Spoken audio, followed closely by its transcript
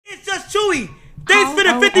Louie! Thanks for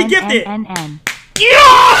the 50 gifted!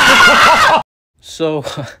 So,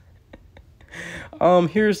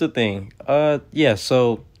 here's the thing. Yeah,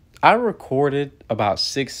 so I recorded about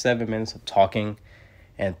 6-7 minutes of talking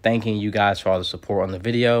and thanking you guys for all the support on the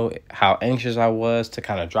video, how anxious I was to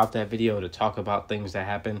kind of drop that video to talk about things that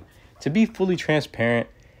happened, to be fully transparent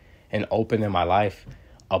and open in my life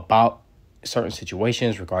about certain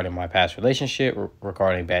situations regarding my past relationship,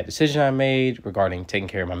 regarding bad decisions I made, regarding taking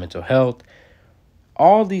care of my mental health.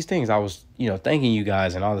 All these things I was, thanking you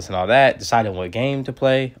guys and all this and all that, deciding what game to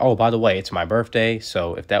play. Oh, by the way, it's my birthday.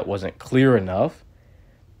 So if that wasn't clear enough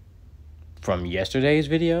from yesterday's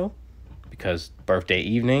video, because birthday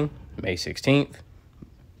evening, May 16th,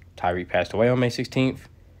 Tyreek passed away on May 16th.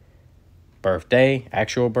 Birthday,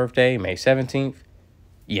 actual birthday, May 17th.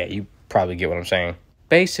 Yeah, you probably get what I'm saying.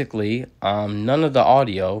 Basically, none of the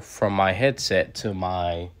audio from my headset to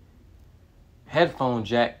my headphone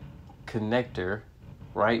jack connector,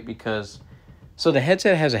 right? Because so the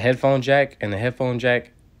headset has a headphone jack, and the headphone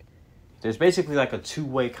jack, there's basically like a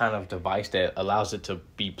two-way kind of device that allows it to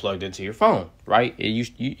be plugged into your phone, right? It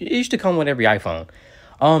used to come with every iPhone.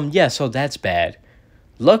 Yeah, so that's bad.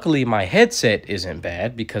 Luckily, my headset isn't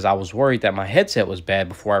bad because I was worried that my headset was bad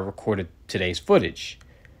before I recorded today's footage.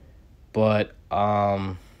 But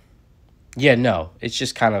yeah, no, it's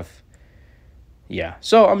just kind of, yeah.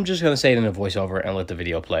 So I'm just gonna say it in a voiceover and let the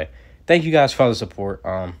video play. Thank you guys for all the support.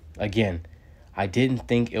 Again, I didn't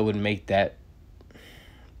think it would make that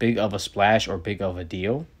big of a splash or big of a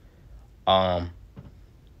deal. I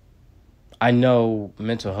know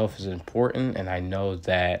mental health is important, and I know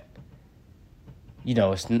that,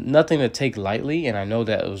 it's nothing to take lightly, and I know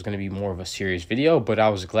that it was going to be more of a serious video, but I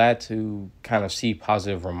was glad to kind of see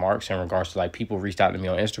positive remarks in regards to, like, people reached out to me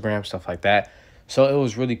on Instagram, stuff like that. So it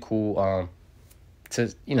was really cool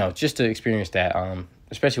to, just to experience that,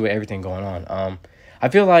 especially with everything going on. I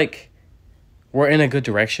feel like we're in a good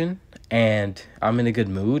direction, and I'm in a good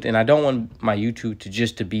mood, and I don't want my YouTube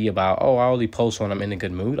to be about, oh, I only post when I'm in a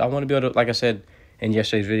good mood. I want to be able to, like I said in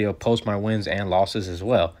yesterday's video, post my wins and losses as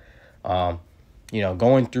well.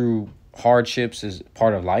 Going through hardships is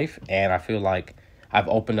part of life, and I feel like I've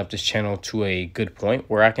opened up this channel to a good point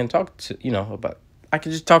where I can talk to, I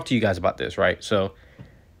can just talk to you guys about this, right? So,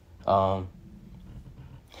 I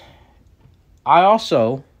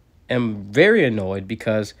also am very annoyed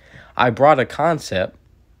because I brought a concept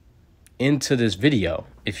into this video.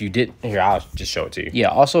 If you didn't, here, I'll just show it to you. Yeah,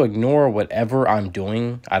 also ignore whatever I'm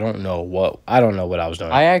doing. I don't know what I was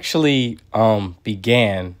doing. I actually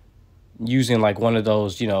began using like one of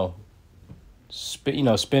those,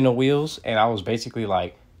 spinner wheels, and I was basically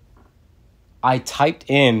like, I typed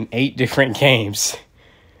in 8 different games,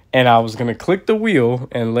 and I was gonna click the wheel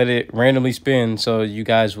and let it randomly spin, so you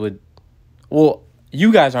guys would, well,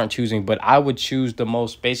 you guys aren't choosing, but I would choose the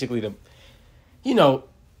most, basically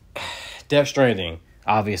Death Stranding.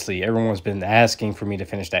 Obviously, everyone's been asking for me to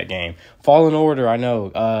finish that game. Fallen Order, I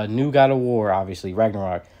know. New God of War, obviously.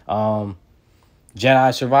 Ragnarok.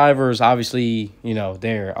 Jedi Survivors, obviously,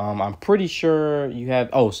 there. I'm pretty sure you have...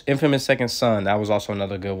 Oh, Infamous Second Son. That was also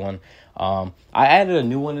another good one. I added a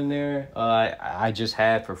new one in there. I just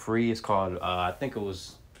had for free. It's called... I think it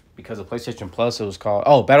was because of PlayStation Plus. It was called...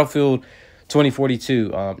 Oh, Battlefield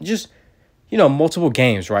 2042. Just, multiple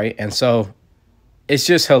games, right? And so it's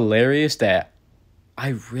just hilarious that I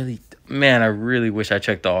really wish I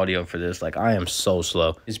checked the audio for this. Like, I am so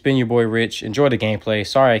slow. It's been your boy Rich. Enjoy the gameplay.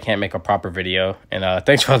 Sorry I can't make a proper video. And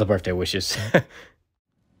thanks for all the birthday wishes.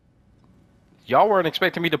 Y'all weren't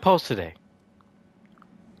expecting me to post today.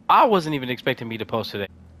 I wasn't even expecting me to post today.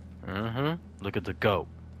 Look at the goat.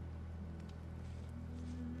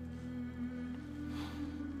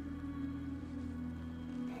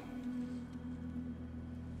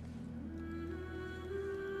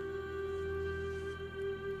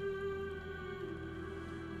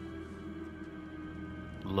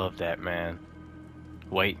 Love that, man.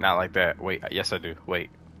 Wait, not like that. Wait, yes I do. Wait.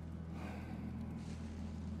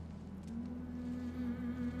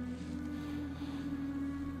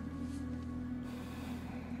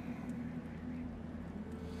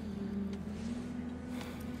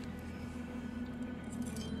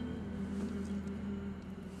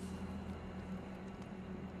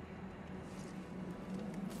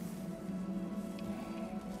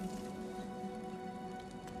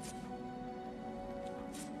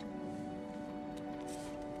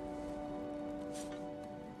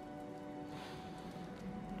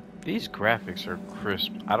 These graphics are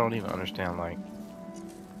crisp. I don't even understand, like,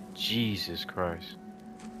 Jesus Christ.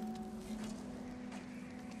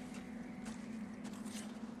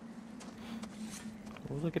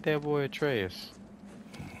 Well, look at that boy Atreus.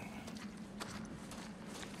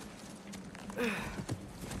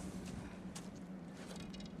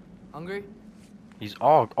 Hungry? He's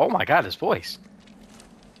all. Oh my God, his voice.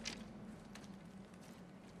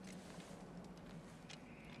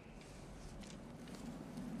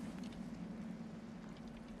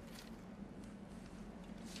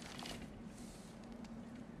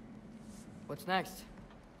 What's next?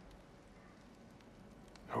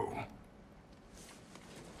 Home.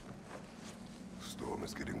 Storm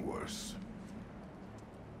is getting worse.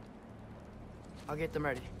 I'll get them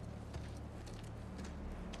ready.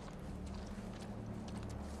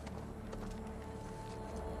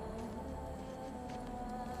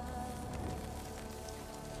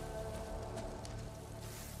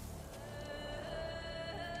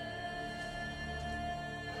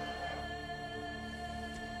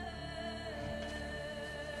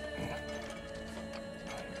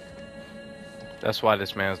 That's why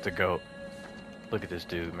this man's the GOAT. Look at this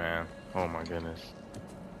dude, man. Oh my goodness.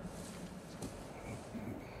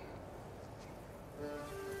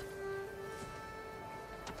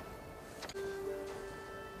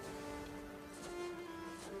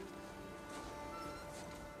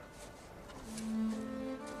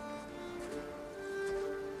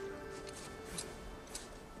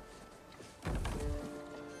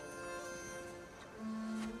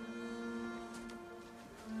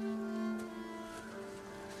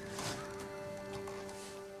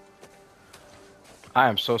 I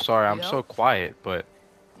am so sorry. I'm so quiet, but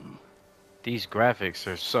these graphics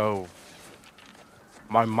are so...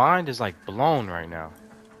 My mind is like blown right now.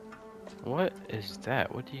 What is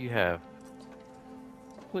that? What do you have?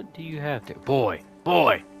 What do you have there? Boy!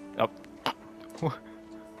 Boy! Oh.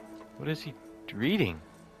 What is he reading?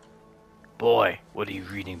 Boy! What are you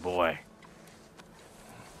reading, boy?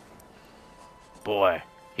 Boy!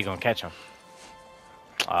 He gonna catch him.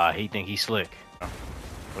 He think he's slick.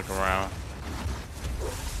 Look around.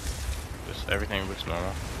 Just everything looks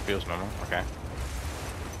normal. Feels normal. Okay.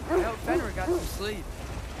 I hope Fenrir got some sleep.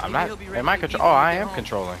 I'm not. Am I control? Oh, I am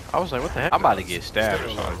controlling. I was like, what the heck? I'm about to get stabbed or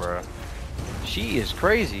something, bro. She is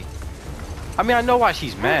crazy. I mean, I know why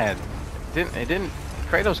she's mad. It didn't.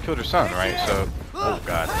 Kratos killed her son, right? So. Oh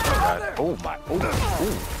God. Oh God. Oh my. Oh.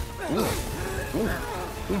 Ooh. Ooh. Ooh.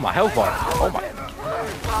 Ooh. My health bar. Oh my.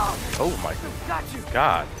 Oh my.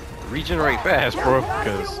 God. Regenerate fast, bro.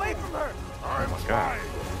 Because. Oh my God.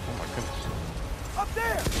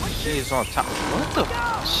 She is on time. What the?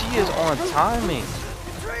 She is on timing.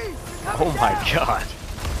 Oh my God.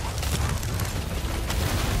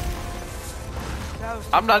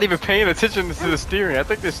 I'm not even paying attention to the steering. I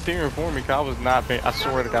think the steering for me, cause I was not paying. I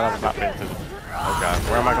swear to God, I was not paying attention. Oh God,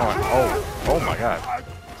 where am I going? Oh, oh my God.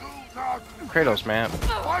 Kratos, man,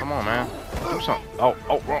 come on, man, do something. Oh,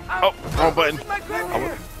 wrong button.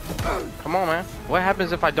 Oh, come on, man. What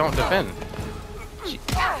happens if I don't defend?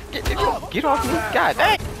 Get off me, God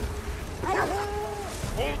dang.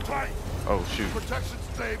 Oh shoot. Protection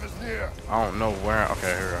stave is near. I don't know where.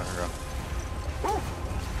 Okay, here we go.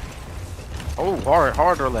 Oh,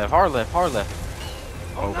 hard or left, hard left.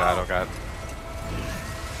 Oh God, oh God.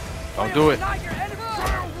 Don't do it.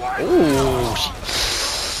 Ooh,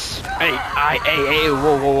 hey,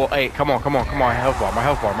 whoa, hey, come on, my health bar.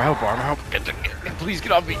 Please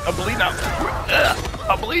get off me. I'm bleeding out.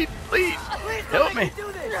 I'm bleeding, please. Help me.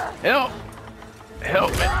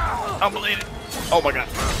 Help me. I'm bleeding. Oh my God.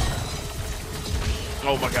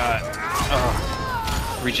 Oh my God.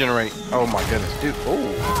 Regenerate. Oh my goodness, dude.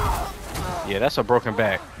 Oh. Yeah, that's a broken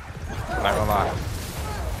back. Not gonna lie.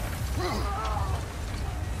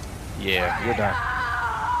 Yeah, you're done.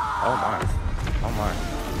 Oh my. Oh my.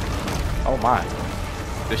 Oh my.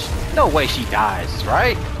 No way she dies,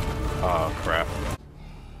 right? Oh crap.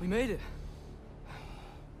 We made it.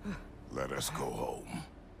 Let us go home.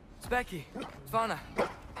 Specky, Svana,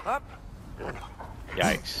 up.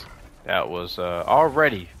 Yikes. That was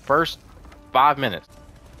already first 5 minutes.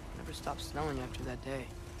 Never stopped snowing after that day.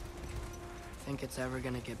 Think it's ever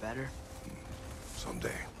gonna get better?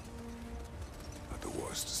 Someday. But the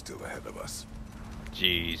worst is still ahead of us.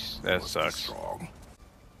 Jeez, that sucks. Strong.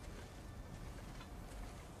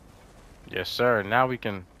 Yes, sir. Now we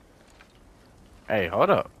can. Hey, hold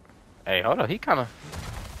up. He kind of.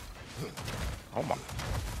 Oh my.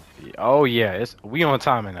 Oh yeah, we on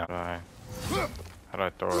timing now. Alright. How do I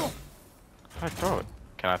throw it?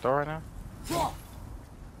 Can I throw right now?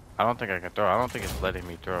 I don't think I can throw. I don't think it's letting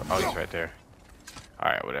me throw. Oh, he's right there.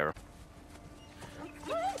 Alright, whatever.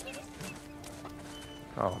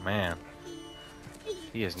 Oh man.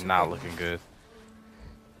 He is not looking good.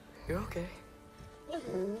 You're okay.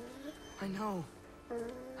 I know.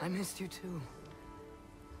 I missed you too.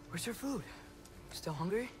 Where's your food? Still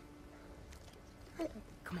hungry?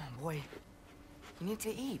 Come on, boy. You need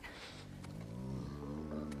to eat.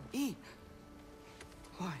 Eat.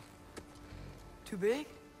 Why? Too big?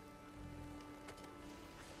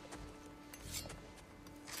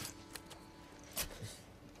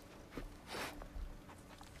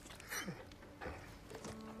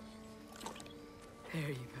 There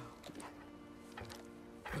you go.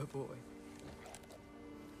 Good boy.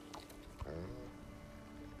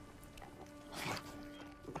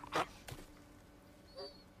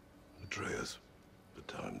 Atreus, the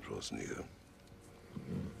time draws near.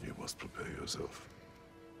 You must prepare yourself.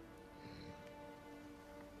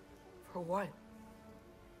 For what?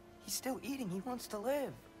 He's still eating. He wants to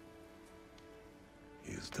live.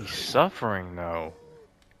 He is dying. He's suffering though.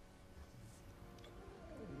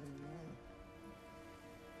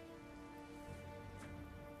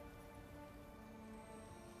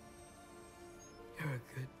 You're a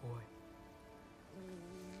good boy.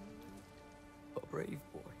 A brave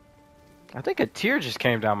boy. I think a tear just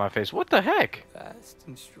came down my face. What the heck? Fast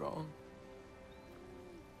and strong.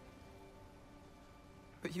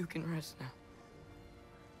 But you can rest now.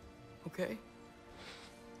 Okay?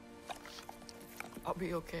 I'll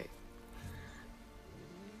be okay.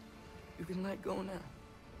 You can let go now.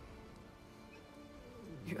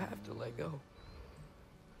 You have to let go.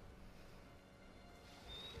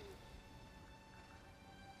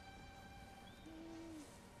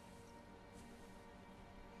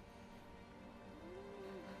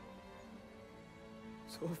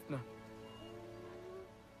 Sofna.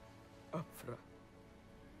 Afra.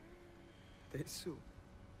 Tesu.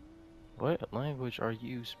 What language are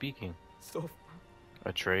you speaking? Sofna.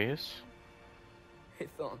 Atreus?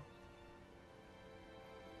 Hethon.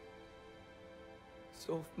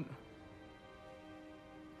 Sofna.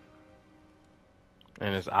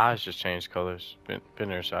 And his eyes just changed colors.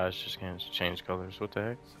 Finner's eyes just changed colors. What the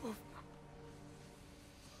heck? Sofna.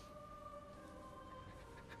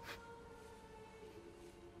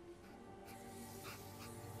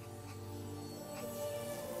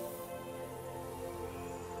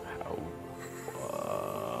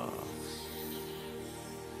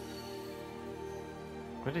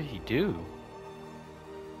 What did he do?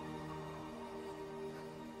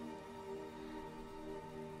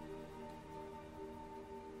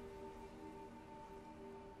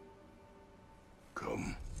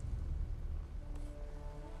 Come.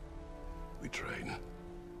 We train.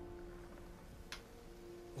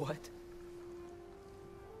 What?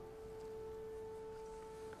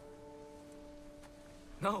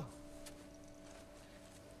 No.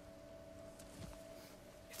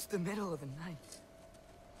 It's the middle of the night.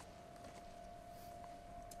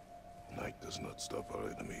 Night does not stop our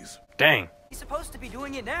enemies. Dang. He's supposed to be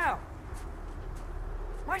doing it now.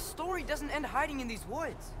 My story doesn't end hiding in these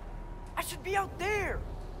woods. I should be out there,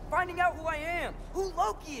 finding out who I am, who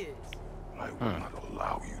Loki is. I will not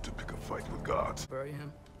allow you to pick a fight with gods. Bury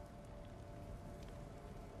him.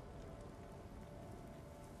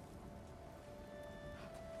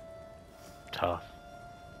 Tough.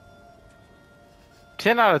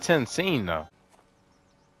 10 out of 10 scene though.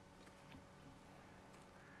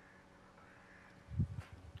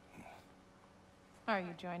 Are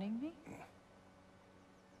you joining me?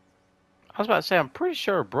 I was about to say, I'm pretty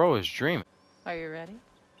sure bro is dreaming. Are you ready?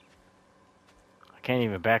 I can't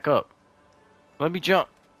even back up. Let me jump.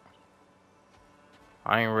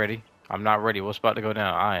 I ain't ready. I'm not ready. What's about to go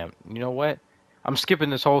down? I am. You know what? I'm skipping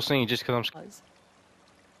this whole scene just because I'm...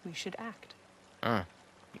 We should act.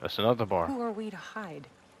 That's another bar. Who are we to hide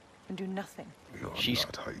and do nothing? We are She's-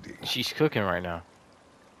 not hiding. She's cooking right now.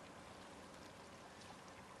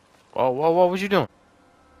 Whoa, whoa, what was you doing?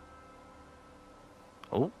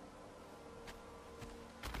 Oh.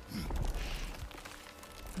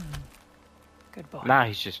 Good boy. Nah,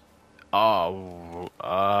 he's just... Oh,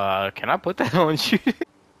 can I put that on you?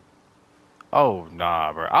 Oh,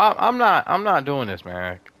 nah, bro. I'm not doing this,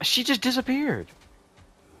 man. She just disappeared.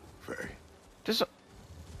 Faye.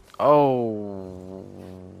 Oh,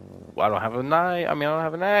 I don't have a knife. I mean, I don't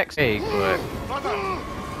have an axe. Hey, but...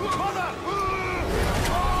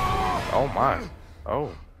 Oh, my.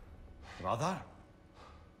 Oh. Brother?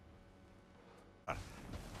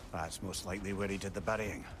 That's most likely where he did the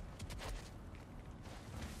burying.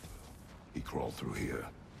 He crawled through here.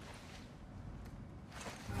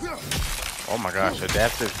 Oh, my gosh.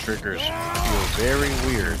 Adaptive triggers feel very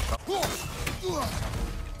weird.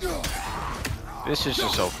 This is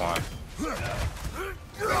just so fun.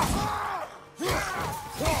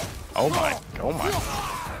 Oh, my. Oh, my.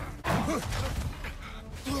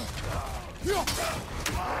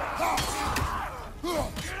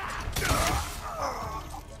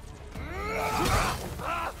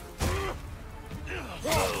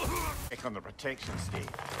 like on the protection stage.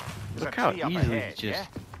 There's Look a how tree up easily ahead, just. yeah?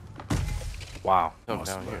 Wow. Come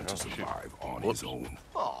Must down here. learn to Oh, shoot. survive on his own.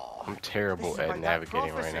 Oh, I'm terrible this is at like that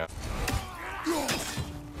navigating right now.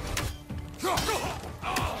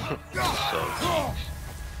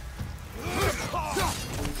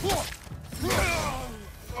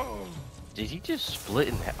 Did he just split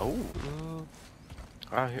in half? Oh.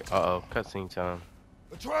 I hear. Uh-oh. Cutscene time.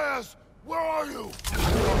 Atreus, where are you?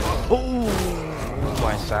 Oh,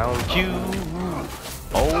 my sound cue.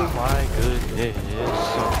 Oh my goodness.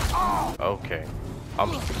 Okay.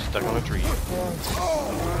 I'm stuck on a tree.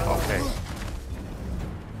 Okay.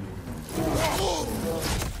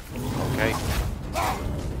 Okay.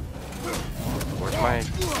 Where's my...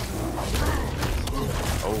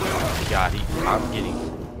 Oh god, I'm getting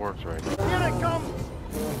worse right now. here it comes!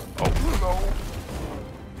 Oh no.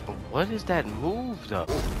 What is that move though?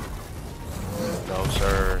 No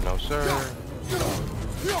sir, no sir.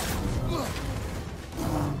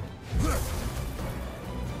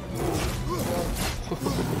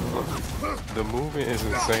 The movement is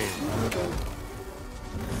insane.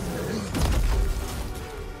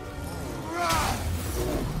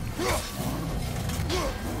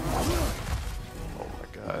 Oh my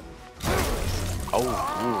god. Oh,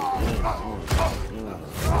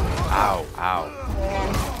 ow, ow.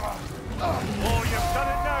 Oh, you've done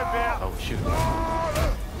it now, Bear! Oh shoot.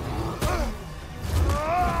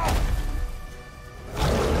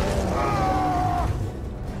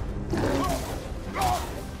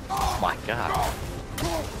 Oh my god.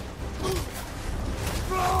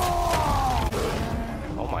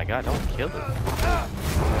 Oh my god, don't kill it.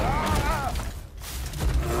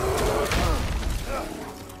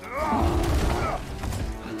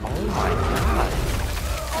 Oh my god.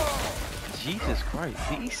 Jesus Christ,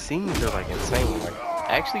 these scenes are like insane. Like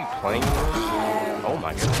actually playing this. Oh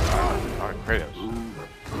my god. Alright, Kratos.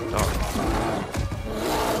 Oh,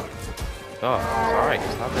 it's alright,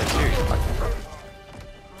 it's not that serious.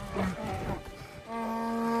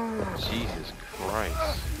 Jesus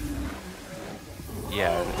Christ.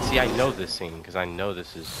 Yeah, see, I know this scene because I know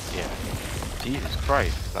this is, yeah. Jesus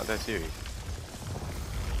Christ, it's not that serious.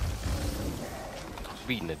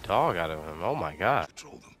 Beating the dog out of him, oh my god.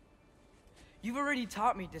 Control them. You've already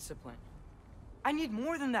taught me discipline. I need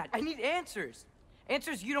more than that. I need answers.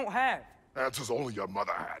 Answers you don't have. Answers only your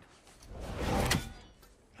mother had.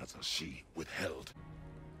 Answers she withheld.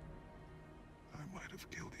 I might have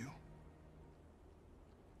killed you.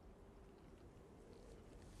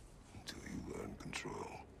 Until you learn control,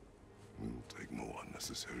 we will take no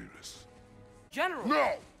unnecessary risks. General!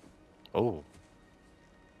 No! Oh.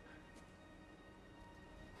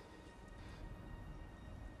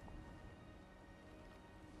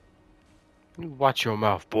 You watch your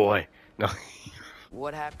mouth, boy. No.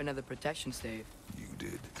 What happened to the protection stave? You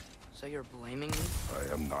did. So you're blaming me?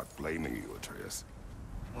 I am not blaming you, Atreus.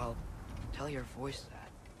 Well, tell your voice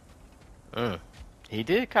that. He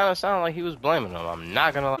did kind of sound like he was blaming him. I'm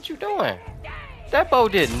not gonna lie. What you doing? That bow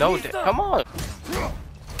did no come on.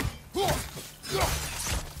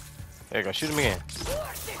 There you go. Shoot him again.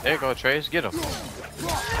 There you go, Trace. Get him.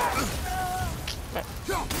 Man.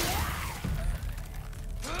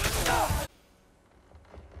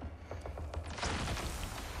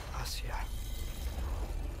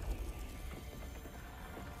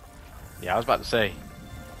 Yeah, I was about to say.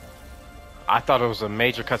 I thought it was a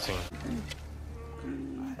major cutscene.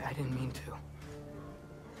 I didn't mean to.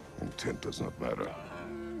 Intent does not matter.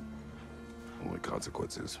 Only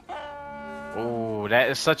consequences. Oh,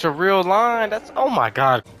 that is such a real line. That's, oh my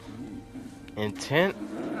god. Intent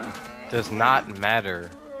does not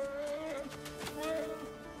matter.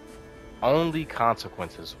 Only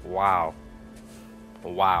consequences. Wow.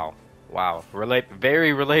 Wow. Wow.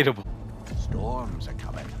 Very relatable. Storms are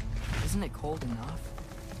coming. Isn't it cold enough?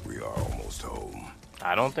 We are almost home.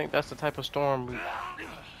 I don't think that's the type of storm.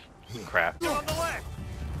 Crap. On the left!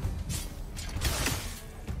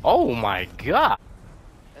 Oh my god.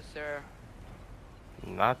 Yes, sir.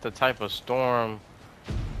 Not the type of storm.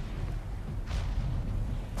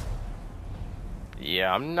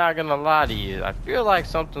 Yeah, I'm not gonna lie to you. I feel like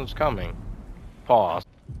something's coming. Pause.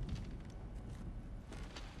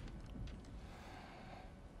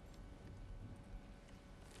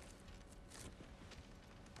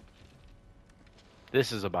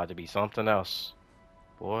 This is about to be something else.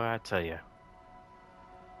 Boy, I tell you.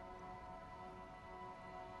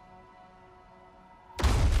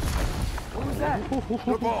 What was that?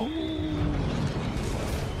 The ball.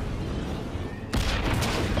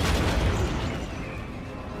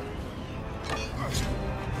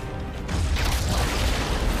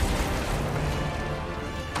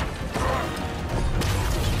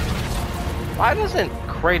 Why doesn't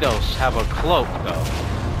Kratos have a cloak though?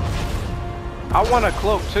 I want a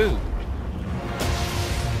cloak too.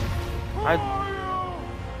 I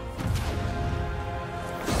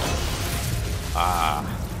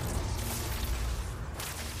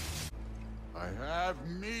have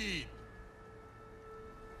need.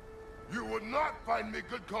 You would not find me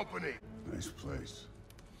good company. Nice place.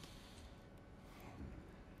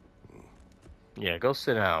 Yeah, go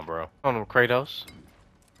sit down, bro. On Kratos.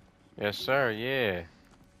 Yes, sir. Yeah.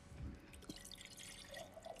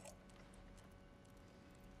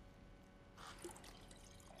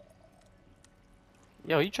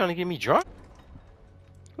 Yo, you trying to get me drunk?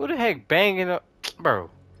 Who the heck banging up, bro?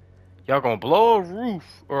 Y'all gonna blow a roof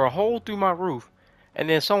or a hole through my roof, and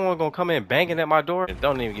then someone gonna come in banging at my door?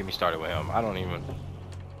 Don't even get me started with him. I don't even.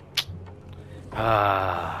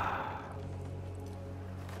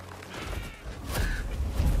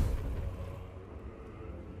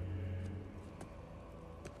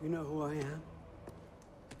 You know who I am?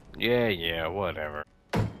 Yeah, whatever.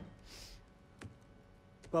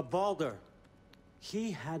 But Baldur, he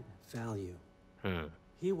had value.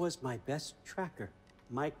 He was my best tracker,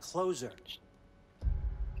 my closer.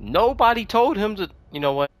 Nobody told him to, you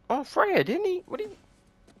know what? Oh, Freya, didn't he? What did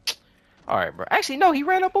he? All right, bro. Actually, no, he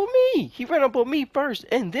ran up on me. He ran up on me first,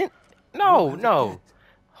 and then, no.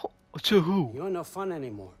 To who? You're no fun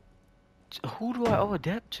anymore. Who do I owe a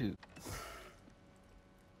debt to?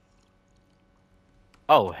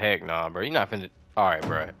 Oh, heck nah, bro. You're not finna. All right,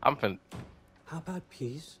 bro. I'm finna. How about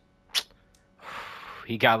peace?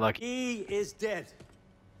 He got lucky. He is dead.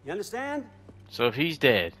 You understand? So if he's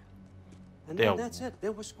dead, And then then that's it.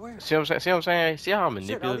 Then we're square. see what I'm saying? See how I'll leave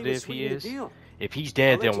manipulative it he sweet in the is? deal. If he's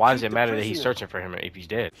dead, I'll let then you why keep does it the matter that he's prisoner. searching for him if he's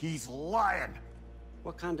dead? He's lying.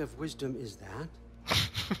 What kind of wisdom is that?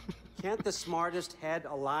 Can't the smartest head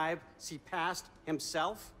alive see past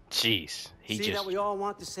himself? Jeez, he See that just we all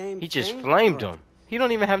want the same he just thing? flamed Or him. He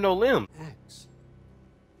don't even have no limb. X.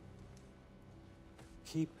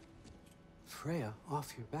 Keep Freya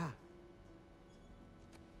off your back.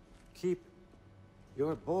 Keep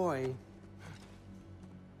your boy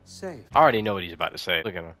safe. I already know what he's about to say.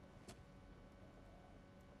 Look at him.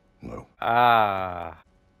 No.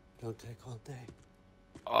 Don't take all day.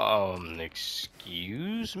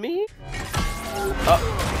 Excuse me?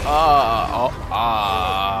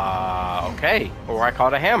 Okay. Or I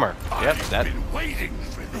caught a hammer. Yep, I've that. been waiting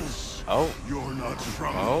for this. Oh. You're not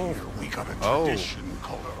from Oh. here. We got a Oh. tradition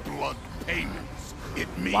called blood payments. It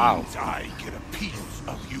means Wow. I get a piece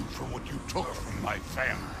of you for what you took from my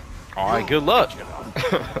family. All right, good luck.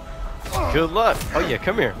 Good luck. Oh yeah,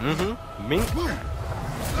 come here. Mink.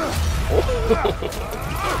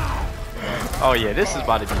 Oh yeah, this is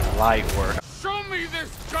about to be light work. Show me this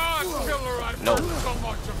god killer I've No. heard so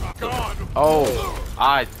much about. God. Oh,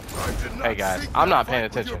 I did not Hey guys, seek I'm to not paying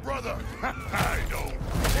fight with your attention. brother. I don't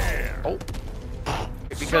care. Oh.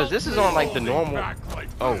 Because this is on like the normal. Back like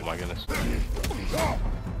Oh this. my goodness.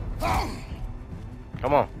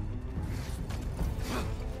 Come on.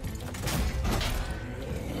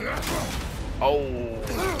 Oh.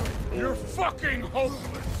 You're fucking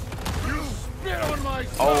hopeless. You spit on my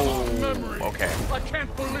Oh, son's memory. okay. I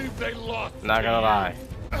can't believe they lost. Not gonna lie.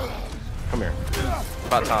 Come here.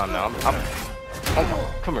 About time now.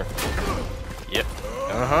 Oh, come here. Yep.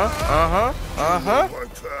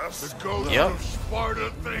 The ghost Yep. of Sparta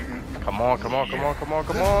thing. Come on.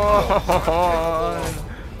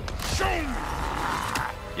 Show me.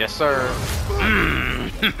 Yes, sir.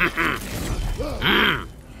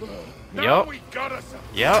 Now Yep. we got us a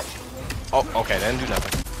Yep. Oh, okay. That didn't do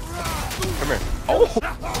nothing. Come here. Oh.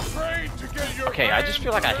 trade to get your Okay, I just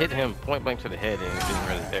feel like I hit hands him point blank to the head and it didn't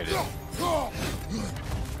really. There it is.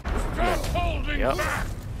 Stop holding Yep. back.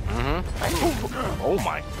 Oh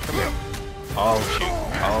my. Come here.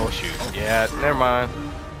 Oh shoot. Yeah. Never mind.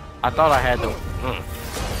 I thought I had the.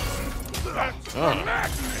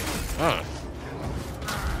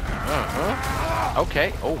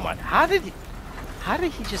 Okay. Oh my. How did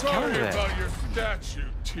he just counter Sorry that? about your statue,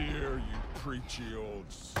 Tyr, you preachy old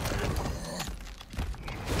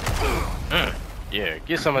Yeah.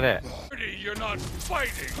 Get some of that. Dirty, you're not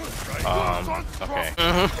fighting, right? Okay.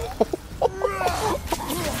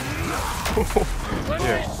 Let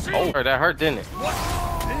Yeah. me see. Oh, that hurt, didn't it?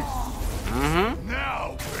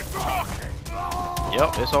 Now we're talking.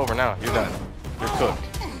 Yep. It's over now. You're done. You're cooked.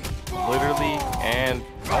 Literally and.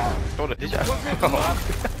 Oh, throw the. Did you?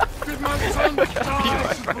 Did my son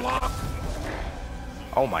die? Block.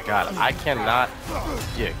 Oh my god, I cannot.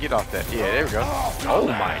 Yeah, get off that. Yeah, there we go. Oh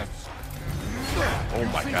my. Oh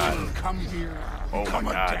my god. Come here. Oh my Become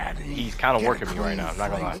a god. daddy. He's kind of Get working a me right now. I'm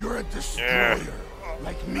not gonna lie. You're a destroyer,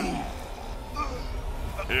 like me.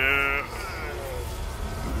 Yeah.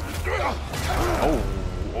 Oh.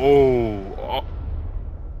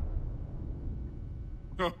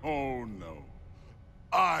 Oh no.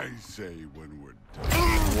 I say when we're done.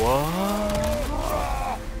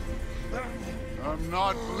 What? I'm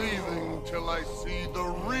not leaving till I see the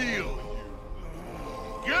real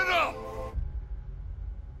you. Get up!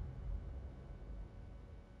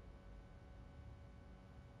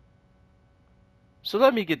 So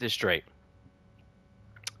let me get this straight.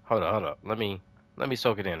 Hold up. Let me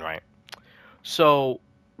soak it in, right? So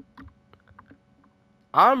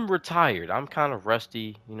I'm retired. I'm kind of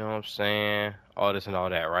rusty, you know what I'm saying? All this and all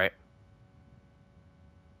that, right?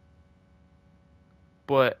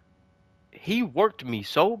 But he worked me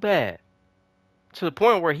so bad to the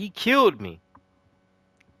point where he killed me.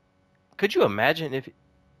 Could you imagine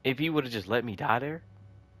if he would have just let me die there?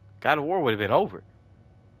 God of War would have been over.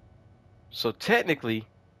 So technically,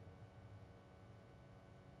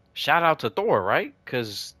 shout out to Thor, right?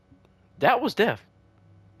 Because that was death.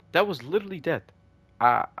 That was literally death.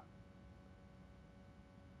 Wow.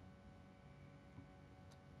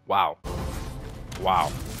 Wow.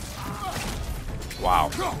 Wow.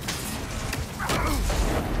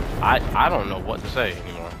 I don't know what to say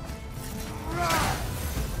anymore.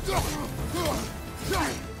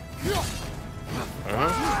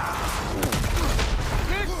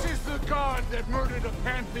 This is the god that murdered a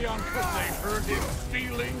pantheon because they heard him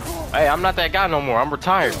stealing. Hey, I'm not that guy no more. I'm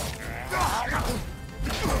retired.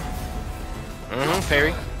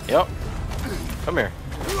 Perry. Yep. Come here.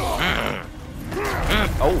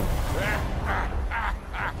 Oh.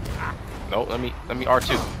 No, let me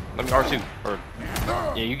R2. Let me R2. Or,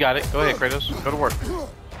 yeah, you got it. Go ahead, Kratos. Go to work.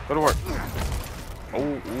 Go to work. Oh,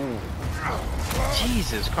 ooh.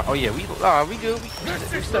 Jesus Christ. Oh yeah, we good.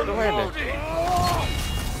 We stepped the landing.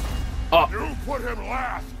 Oh. You put him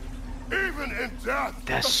last, even in death.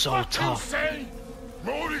 That's so tough.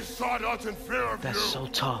 Modi sought out in fear of That's you. so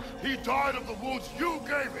tough. He died of the wounds you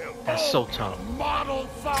gave him. That's so tough. Model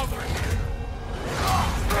father.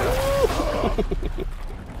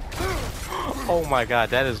 Oh my God,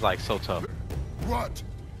 that is like so tough. What?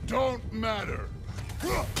 Don't matter.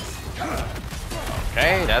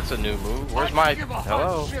 Okay, that's a new move. Where's my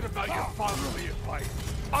hello? Shit about your fatherly advice.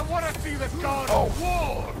 I want to see the god of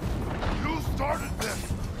war. You started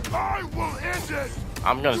this. I will end it.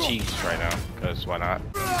 I'm gonna cheese right now, cause why not?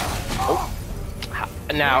 Oh.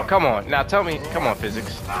 Now, come on. Now, tell me. Come on,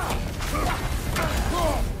 physics.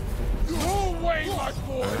 No way, my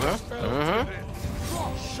boy.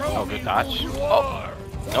 Oh, good dodge. Oh,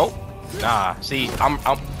 nope. Nah. See, I'm.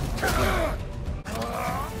 I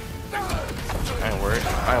ain't worried.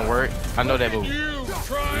 I ain't worried. I know that move. You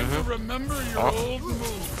trying to remember your old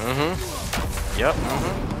move. Yep.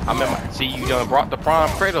 I remember. See, you done brought the prime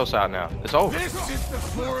Kratos out now. It's over. This is the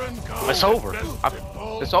foreign god. It's over.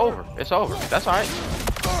 It's over. It's over. That's all right.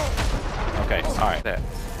 Okay. All right. That.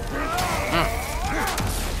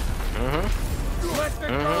 Let the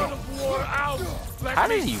god of war out. Let How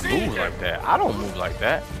me did you see move him. like that? I don't move like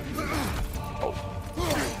that. Oh.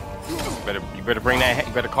 You better bring that.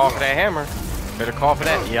 You better call for that hammer. Better call for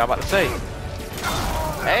that. Yeah, I'm about to say.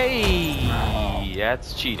 Hey,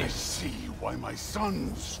 that's cheating. I see why my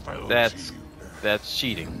sons failed That's you.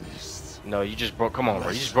 cheating. No, you just broke. Come on,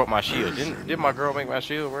 bro. You just broke my shield. Didn't my girl make my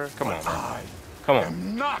shield, bro? Come on, bro. Come on.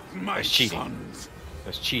 am not my That's cheating. sons.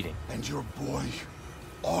 That's cheating. And your boy,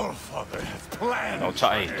 Allfather, has planned. Don't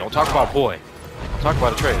talk. Hey, don't talk about boy. Talk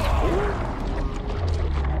about a trade.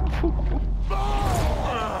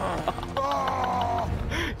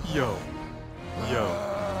 Yo.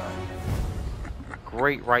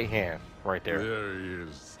 Great right hand, right there. There he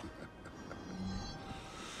is.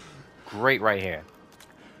 Great right hand.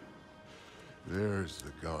 There's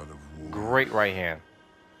the god of war. Great right hand.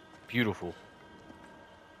 Beautiful.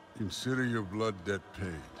 Consider your blood debt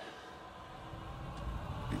paid.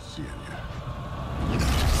 Be seeing you.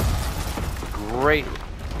 Great,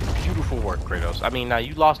 beautiful work, Kratos. I mean, now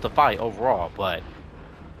you lost the fight overall, but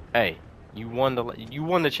hey, you won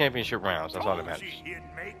the championship rounds. That's all that matters.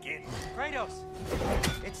 Kratos,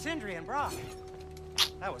 it's Sindri and Brock.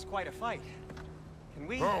 That was quite a fight. Can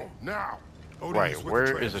we? Oh, now. Odin Right, is with where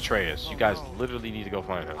Atreus. is Atreus? You guys literally need to go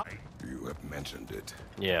find him. You have mentioned it.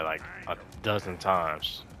 Yeah, like a dozen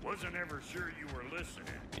times. Wasn't ever sure you were listening.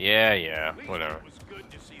 Yeah, whatever. It was good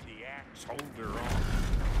to see the axe hold their own.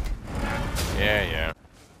 Yeah.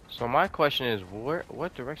 So my question is,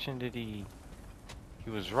 what direction did he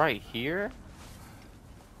was right here?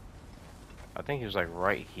 I think he was like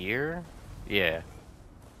right here. Yeah.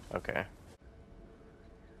 Okay.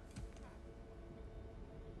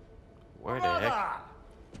 Where the heck?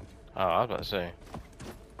 Oh, I was about to say.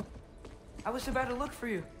 I was about to look for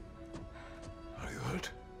you. Are you hurt?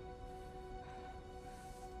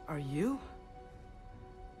 Are you?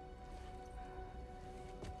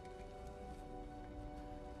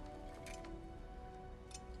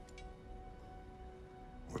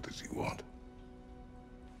 What does he want?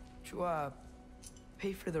 To,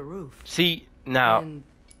 pay for the roof. See, now. And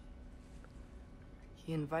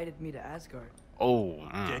he invited me to Asgard. Oh.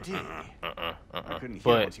 Did he? I couldn't hear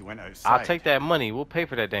But once he went outside. I'll take that money. We'll pay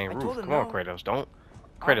for that dang I roof. told him Come on, no. Kratos.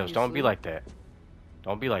 Kratos, don't be Obviously. like that.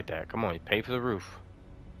 Don't be like that. Come on, pay for the roof.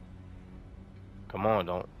 Come on,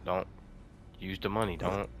 don't use the money.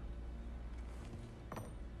 Don't.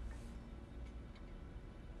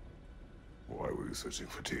 Why were you searching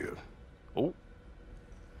for Tyr? Oh.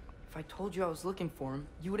 If I told you I was looking for him,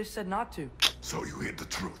 you would have said not to. So you hid the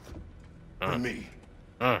truth from me.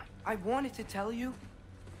 I wanted to tell you.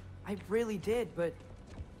 I really did, but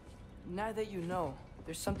now that you know,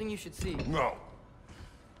 there's something you should see. No.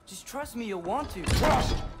 Just trust me, you'll want to.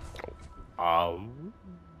 Trust. Um.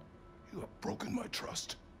 You have broken my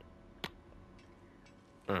trust.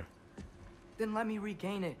 Then let me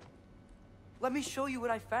regain it. Let me show you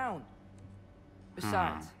what I found.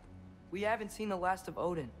 Besides, we haven't seen the last of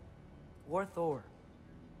Odin or Thor.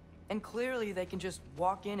 And clearly they can just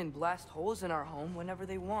walk in and blast holes in our home whenever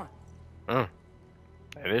they want. That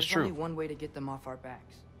is There's true. only one way to get them off our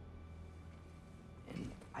backs.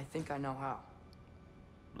 And I think I know how.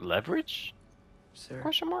 Leverage? Sir.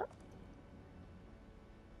 Question mark?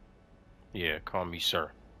 Yeah, call me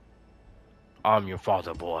sir. I'm your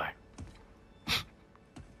father, boy.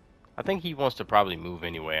 I think he wants to probably move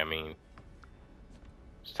anyway. I mean,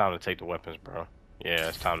 it's time to take the weapons, bro. Yeah,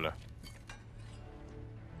 it's time to.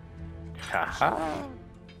 Haha.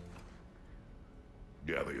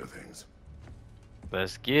 Gather your things.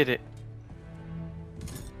 Let's get it.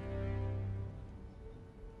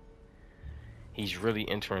 He's really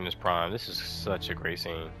entering his prime. This is such a great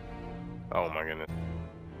scene. Oh my goodness.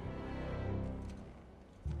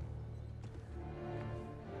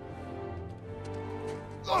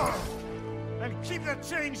 And keep the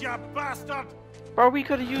change, you bastard! Bro, we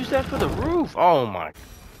could have used that for the roof. Oh my.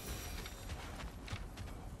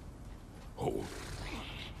 Hold.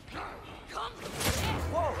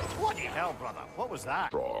 Whoa! What the hell, brother? What was that?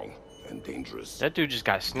 Strong and dangerous. That dude just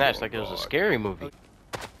got snatched like it was a scary movie.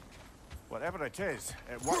 Whatever it is,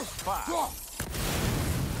 it works fast.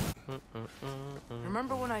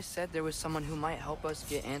 Remember when I said there was someone who might help us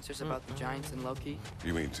get answers about the giants and Loki?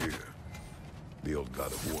 You mean Tyr? The old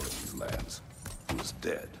god of war in these lands. He was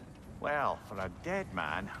dead. Well, for a dead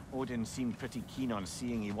man, Odin seemed pretty keen on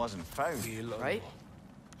seeing he wasn't found. Right?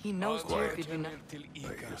 He knows Tyr could be not. I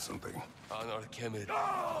hear something. Look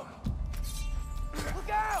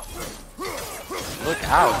out! Look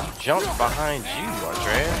out, he jumped behind you,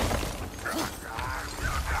 Andrea.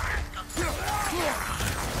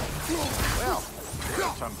 Well, they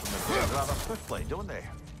return from the dead rather swiftly, don't they?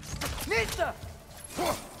 Nita!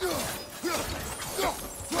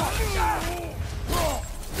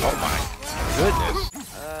 Oh my goodness.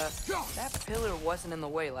 That pillar wasn't in the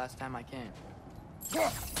way last time I came.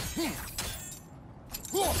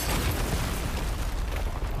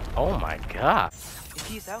 Oh my god. If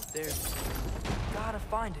he's out there, we gotta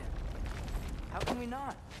find him. How can we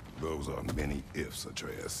not? Those are many ifs,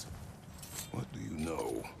 Atreus. What do you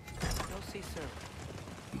know? You'll see, sir.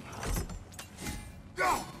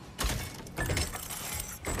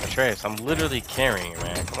 Atreus, I'm literally carrying it,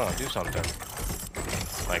 man. Come on, do something.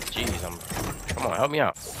 Like, jeez, come on, help me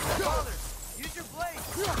out. Father, use your blade.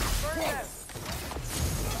 Burn them.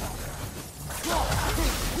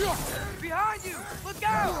 Behind you! Look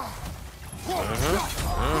out!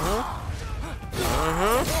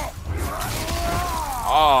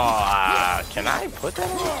 Oh, can I put that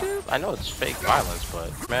on YouTube? I know it's fake violence, but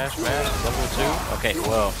smash, level 2. Okay,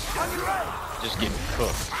 well, just getting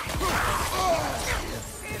cooked.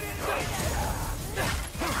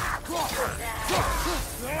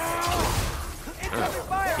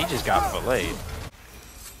 He just got filleted.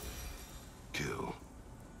 Kill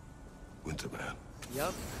Winterman.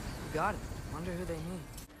 Yup, you got it. Wonder who they mean.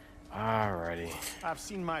 Alrighty. I've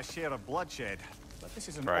seen my share of bloodshed, but this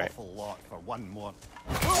is an Right. awful lot for one more.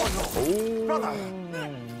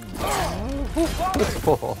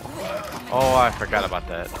 Oh, I forgot about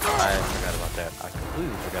that. I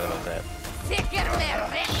completely forgot about that.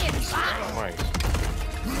 Christ.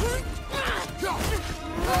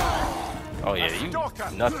 Oh yeah, you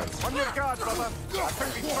nothing. On your guard, brother. I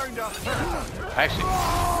think we found our third. Actually,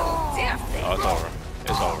 oh, it's over.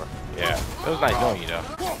 It's over. Yeah, it was nice knowing you though.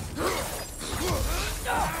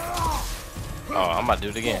 Oh, I'm about to do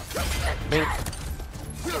it again. Bing.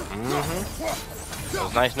 Mm-hmm. It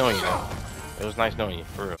was nice knowing you, though. It was nice knowing you,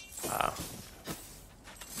 for real. Wow.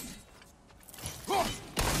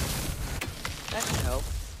 That should help.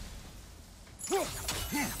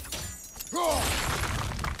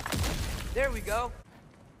 There we go.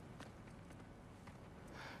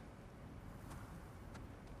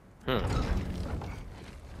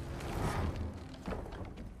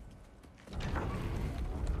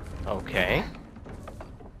 Okay.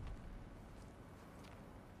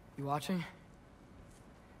 You watching?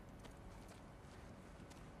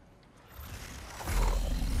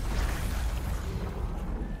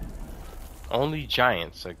 Only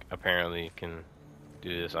giants, like, apparently can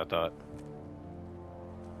do this, I thought.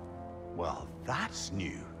 Well, that's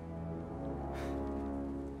new.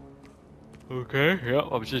 Okay, yep,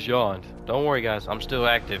 I was just yawned. Don't worry, guys, I'm still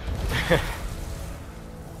active.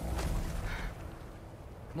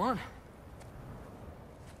 Come on.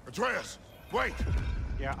 Atreus, wait!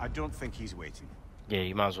 Yeah, I don't think he's waiting. Yeah,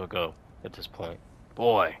 you might as well go at this point.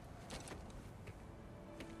 Boy.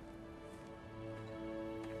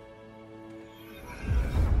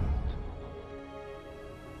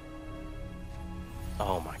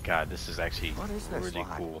 Oh my god, this is actually What is this really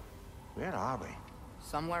like? cool. Where are we?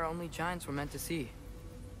 Somewhere only giants were meant to see.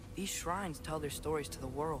 These shrines tell their stories to the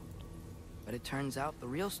world. But it turns out the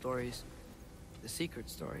real stories, the secret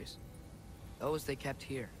stories, those they kept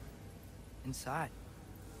here, inside.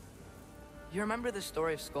 You remember the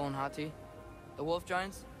story of Skull and Hati, the wolf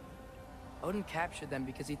giants? Odin captured them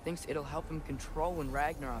because he thinks it'll help him control when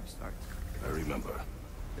Ragnarok starts. I remember.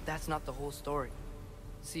 But that's not the whole story.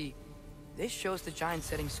 See, this shows the giants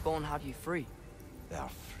setting Skull and Hati free. They're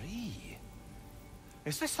free.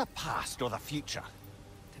 Is this the past or the future?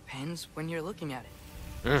 Depends when you're looking at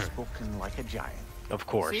it. Spoken like a giant. Of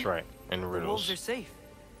course, See? right. And The wolves riddles. are safe.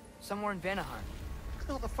 Somewhere in Vanaheim.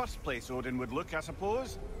 Not the first place Odin would look, I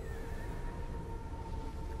suppose.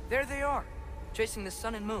 There they are, chasing the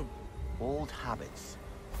sun and moon. Old habits.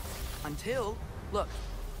 Until, look,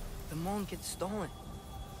 the moon gets stolen.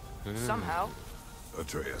 Somehow.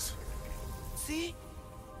 Atreus. See?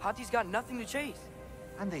 Hati's got nothing to chase.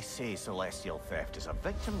 And they say celestial theft is a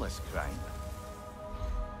victimless crime.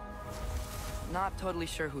 Not totally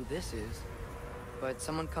sure who this is, but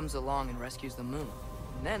someone comes along and rescues the moon.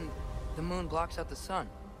 And then, the moon blocks out the sun.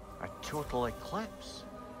 A total eclipse.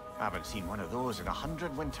 Haven't seen one of those in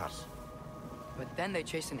 100 winters. But then they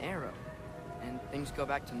chase an arrow, and things go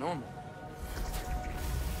back to normal.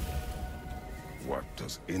 What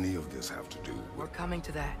does any of this have to do We're with... coming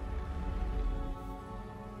to that.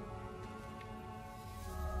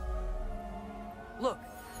 Look,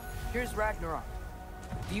 here's Ragnarok.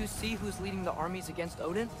 Do you see who's leading the armies against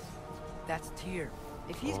Odin? That's Tyr.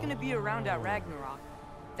 If he's gonna be around at Ragnarok,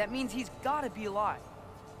 that means he's gotta be alive.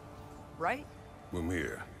 Right?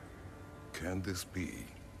 Mimir, can this be?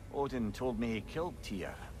 Odin told me he killed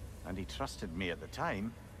Tyr, and he trusted me at the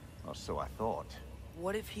time, or so I thought.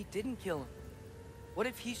 What if he didn't kill him? What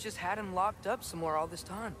if he's just had him locked up somewhere all this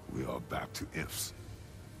time? We are back to ifs.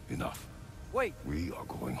 Enough. Wait, We are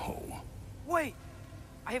going home. wait!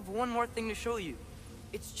 I have one more thing to show you.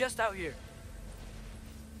 It's just out here.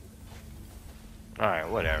 Alright,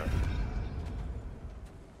 whatever.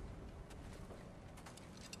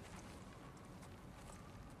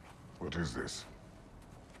 What is this?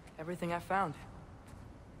 Everything I found.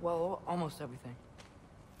 Well, almost everything.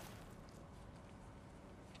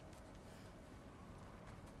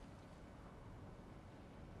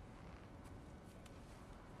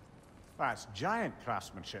 That's giant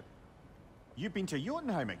craftsmanship. You've been to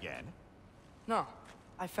Jotunheim again? No,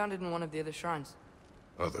 I found it in one of the other shrines.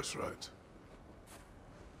 Others, right?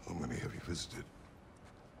 How many have you visited?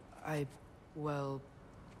 Well,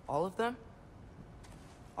 all of them?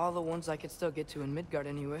 All the ones I could still get to in Midgard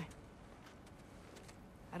anyway.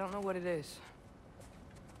 I don't know what it is,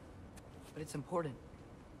 but it's important.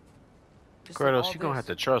 Just like Kratos, all you're gonna have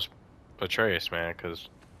this, to trust Atreus, man, because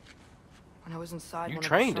when I was inside you one of the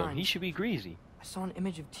trained him. shrines, He should be greasy. I saw an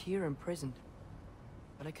image of Tyr imprisoned,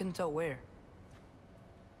 but I couldn't tell where.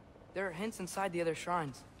 There are hints inside the other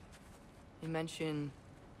shrines. He mentioned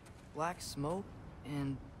black smoke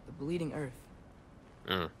and the bleeding earth,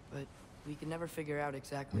 but we could never figure out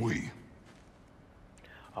exactly. We.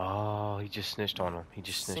 Oh, he just snitched on him. He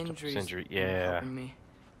just snitched on Sindri's Sindri. been Yeah. helping me.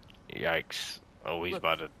 Yikes. Oh, he's Look,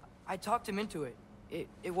 about to I talked him into it.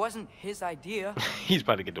 It wasn't his idea. he's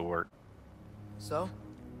about to get to work. So,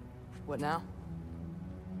 what now?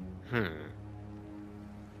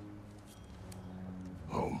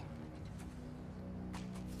 Home.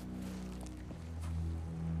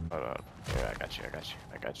 Hold on. Yeah, I got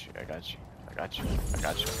you. I got you. I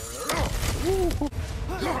got you.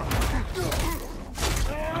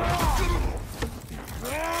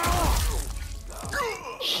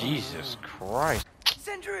 Jesus Christ.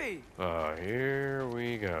 Sindri! Here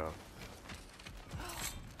we go.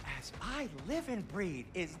 As I live and breathe,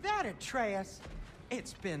 is that Atreus?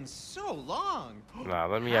 It's been so long. Nah,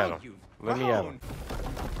 let me How at him. you've Let me at grown. him.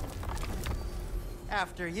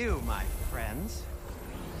 After you, my friends.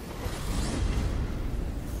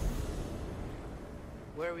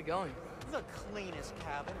 Where are we going? The cleanest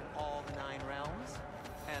cabin in all the 9 realms.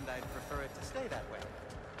 And I'd prefer it to stay that way.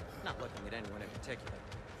 Not looking at anyone in particular.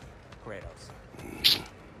 Kratos.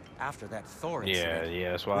 After that Thor incident,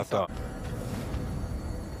 Yeah, that's what we I thought.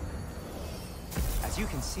 As you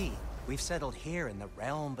can see, we've settled here in the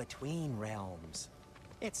realm between realms.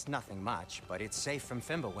 It's nothing much, but it's safe from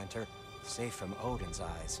Fimbulwinter, safe from Odin's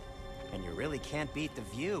eyes. And you really can't beat the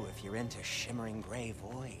view if you're into shimmering gray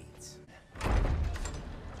voids.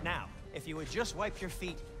 Now, if you would just wipe your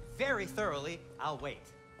feet very thoroughly, I'll wait.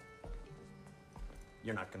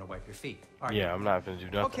 You're not gonna wipe your feet, are you? Yeah, I'm not gonna do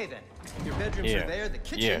nothing. Okay then. Your bedrooms Yeah. are there, the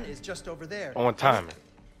kitchen is just over there. On time.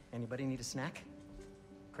 Anybody need a snack?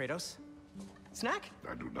 Kratos? Snack?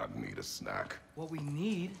 I do not need a snack. What we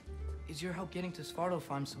need is your help getting to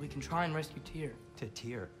Svartalfheim so we can try and rescue Tyr. To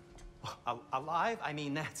Tyr. Alive? I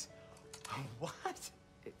mean, that's... What?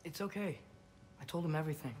 It's okay. I told him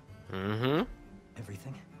everything. Mm-hmm.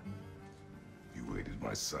 Everything? You aided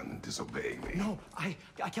my son in disobeying me. No, I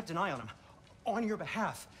kept an eye on him. On your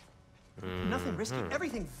behalf. Nothing risky,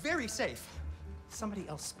 everything very safe. Somebody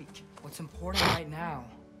else speak. What's important right now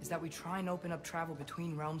is that we try and open up travel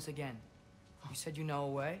between realms again. You said you know a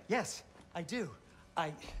way? Yes, I do.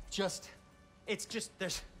 It's just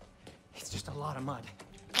a lot of mud.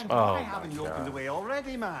 And Oh, why my haven't you God. opened the way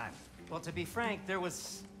already, man? Well, to be frank, there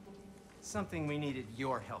was something we needed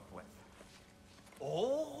your help with.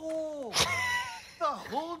 Oh! The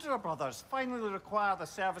Holder brothers finally require the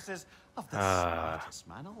services of the smartest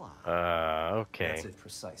man alive. Okay. That's it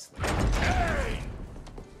precisely. Hey!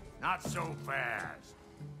 Not so fast.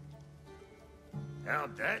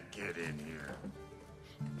 How'd that get in here?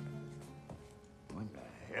 What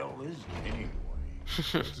the hell is it anyway?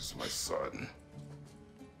 This is my son.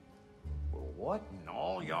 Well, what in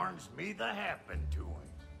all yarns me that happened to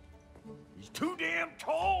him? He's too damn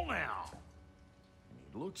tall now. And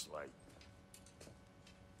he looks like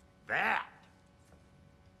that.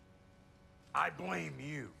 I blame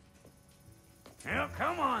you. Well,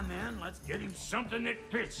 come on then. Let's get him something that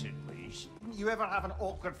fits at least. You ever have an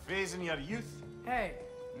awkward phase in your youth? Hey,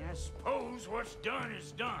 I suppose what's done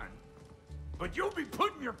is done. But you'll be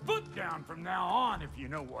putting your foot down from now on if you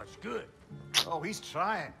know what's good. Oh, he's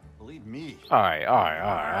trying. Believe me. All right. All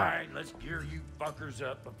right, let's gear you fuckers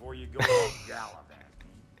up before you go off gallivanting.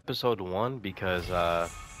 Episode 1 because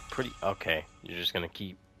okay. You're just gonna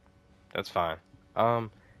keep. That's fine.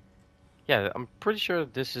 Yeah, I'm pretty sure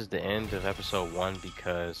this is the end of episode 1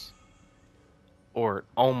 because, or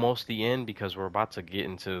almost the end because we're about to get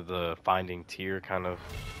into the finding Tyr kind of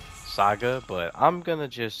saga. But I'm gonna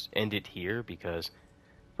just end it here because,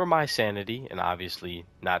 for my sanity and obviously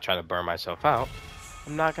not trying to burn myself out,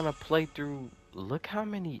 I'm not gonna play through. Look how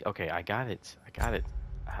many. Okay, I got it. I got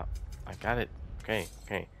it. Okay.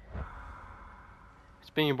 It's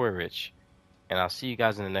been your boy Rich, and I'll see you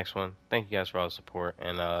guys in the next one. Thank you guys for all the support,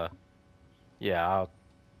 and yeah.